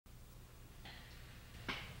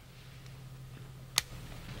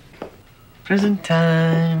Present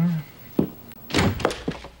time.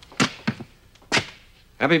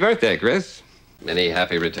 Happy birthday, Chris. Many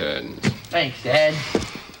happy returns. Thanks, Dad.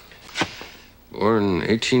 Born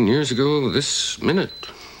 18 years ago this minute.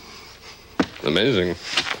 Amazing.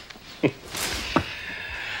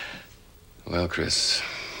 Well, Chris,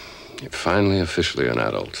 you're finally officially an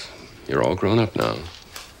adult. You're all grown up now.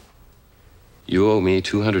 You owe me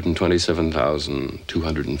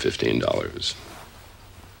 $227,215.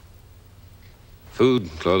 Food,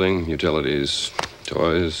 clothing, utilities,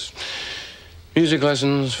 toys, music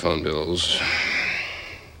lessons, phone bills,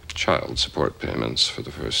 child support payments for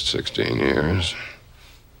the first 16 years.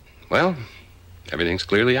 Well, everything's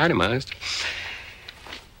clearly itemized.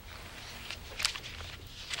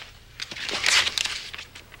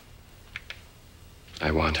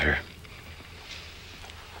 I want her.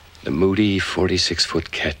 The Moody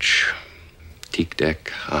 46-foot Ketch. Teak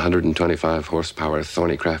deck, 125 horsepower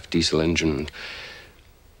Thornycraft diesel engine.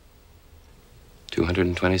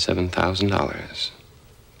 $227,000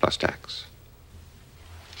 plus tax.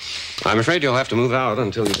 I'm afraid you'll have to move out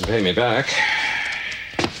until you can pay me back.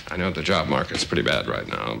 I know the job market's pretty bad right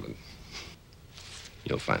now, but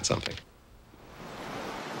you'll find something.